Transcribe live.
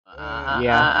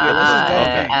Yeah, let's just go.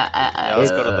 Okay. Yeah,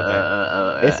 let's go to the bank.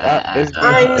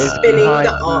 I'm spinning the behind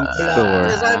arm store.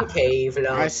 because I'm cave I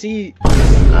lost. see.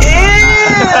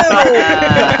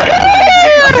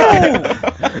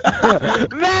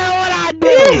 Man, what I do?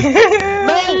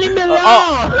 Man, leave me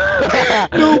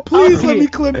alone. No, please let me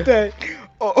clip that.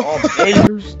 Oh,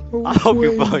 I hope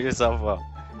you blow yourself up.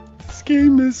 This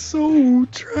game is so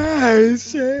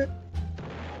trash.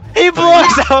 He blew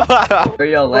himself up. Where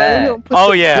y'all at?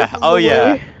 Oh yeah, oh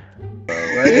yeah.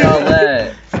 Where y'all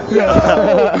at?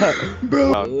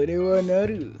 Bro.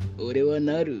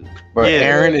 Bro, Yeah.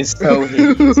 Aaron is so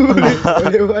hit.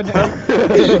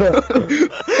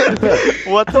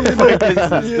 What the fuck is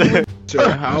this? Sure,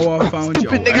 how I found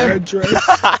your address.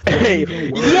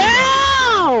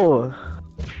 Yo!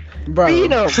 Bro,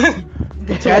 Beat him.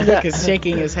 Chadwick is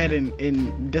shaking his head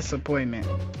in disappointment.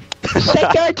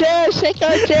 Shake your chest, shake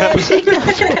your chest, shake your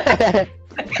chest.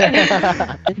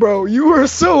 Bro, you were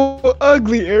so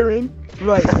ugly, Aaron.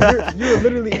 Like, you're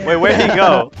literally. Wait, where'd he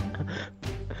go?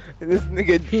 This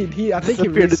nigga He I think he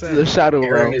disappeared into the reset. shadow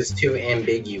Aaron realm. is too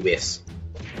ambiguous.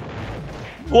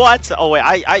 What? Oh wait,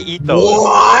 I eat those.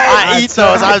 What? I eat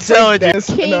those. I'm telling you.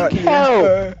 King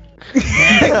Hell.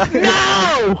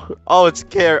 No! Oh, it's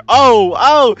care. Oh.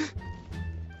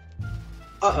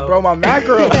 Uh-oh. Bro, my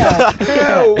macro.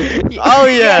 No. Oh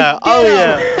yeah. Oh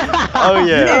yeah. Oh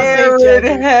yeah.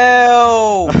 Aaron,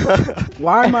 hell!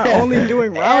 Why am I only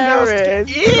doing roundhouse? Aaron.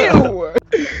 Ew!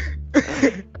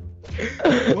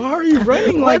 Why are you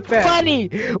running like What's that? funny?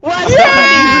 What's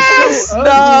Yes! So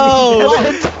No!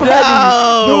 ugly. What's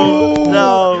funny?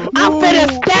 No! I'm finna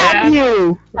stab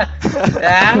you!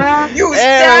 You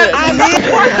Aaron. stabbed me!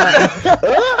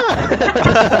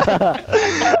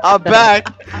 I'm back.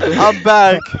 I'm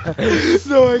back.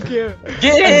 No, I can't. Get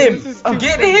This is him! too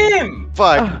Get funny. him!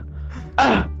 Fuck.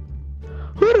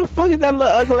 Who the fuck is that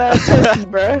little ugly ass turkey,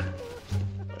 bruh?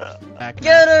 Back.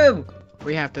 Get him!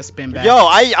 We have to spin back. Yo,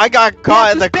 I got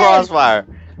caught in the to spin. crossfire.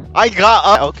 I got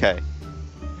up. Okay.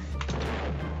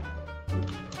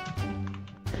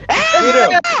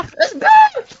 Get him! Let's go!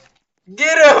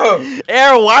 Get him!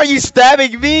 Aaron, why are you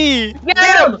stabbing me? Get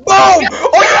him! Boom!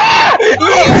 Oh yeah!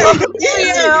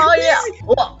 Oh yeah!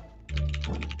 What?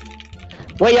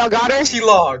 Wait, y'all got her? She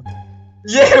logged.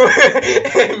 Yeah,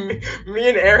 me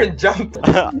and Aaron jumped.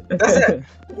 That's it.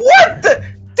 What the?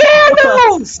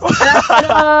 Thanos!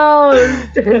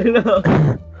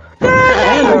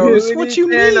 Thanos, what you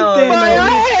mean,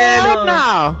 Thanos? Hell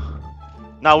no!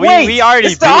 No, Wait, we already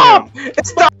beat stop! him.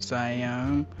 Stop!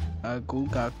 Sayang,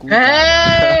 guga guga.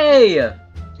 Hey!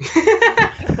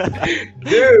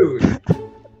 Dude.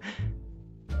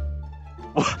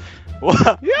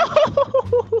 What?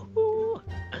 Yo!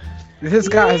 This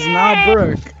guy is not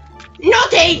Brooke.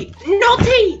 Naughty!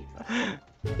 Naughty!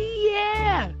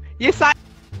 Yeah! Yes, I.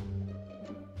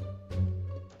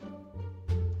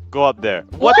 Go up there.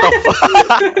 What the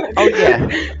fuck? Oh yeah.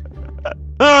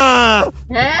 Ah!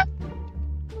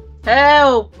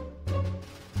 Help!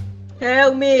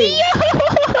 Help me!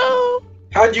 Yo!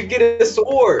 How'd you get a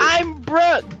sword? I'm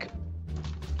Brooke.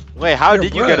 Wait, how You're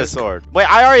did you get a Brooke. sword? Wait,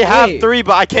 I already have Wait. 3,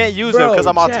 but I can't use them because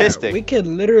I'm Chat, autistic. We could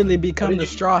literally become How the did you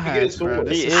Straw get a Hats, bro. sword?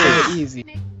 This He is so is. easy.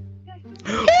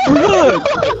 Brooke!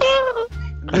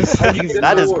 This is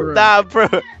That is Brooke. not, bro.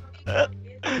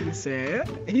 He said,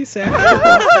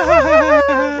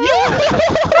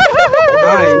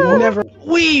 I never.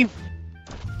 Weave.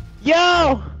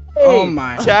 Yo! Oh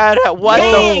my. Chad, what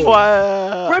Hey. the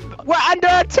fuck? We're under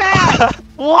attack.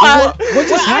 What? What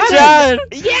just happened?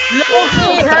 Chad?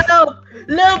 Yeah! Help!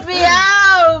 Luffy,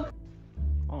 help!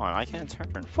 Oh, I can't turn.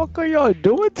 What the fuck are y'all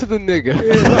doing to the nigga?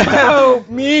 Help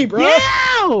me, bro.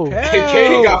 Yo!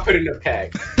 Katie got put in a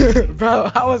pack.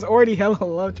 Bro, I was already hella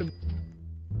low to.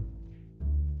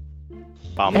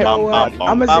 Bum, You know bum, what? bum, bum,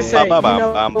 I'ma bum, just say, bum, you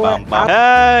know bum, what? bum, bum.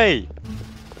 Hey!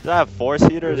 Does that have 4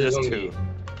 seater or There's just only- 2?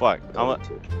 Fuck.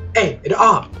 Hey, it's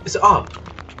up. It's up.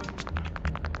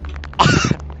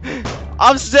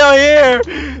 I'm still here!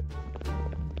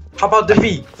 How about the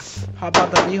V? How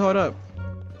about that? Hold up.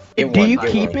 Do you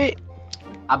keep it?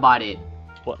 I bought it.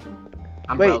 What?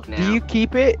 I'm Wait, broke now. do you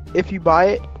keep it if you buy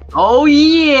it? Oh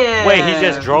yeah! Wait, he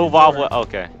just drove off with.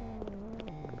 Okay.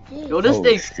 Yo, this Oh,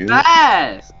 thing's shit.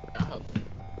 fast!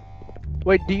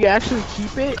 Wait, do you actually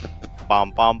keep it?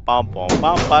 Bum, bum, bum, bum,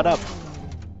 bum, ba-dum.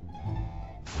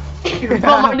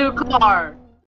 Bought my new car!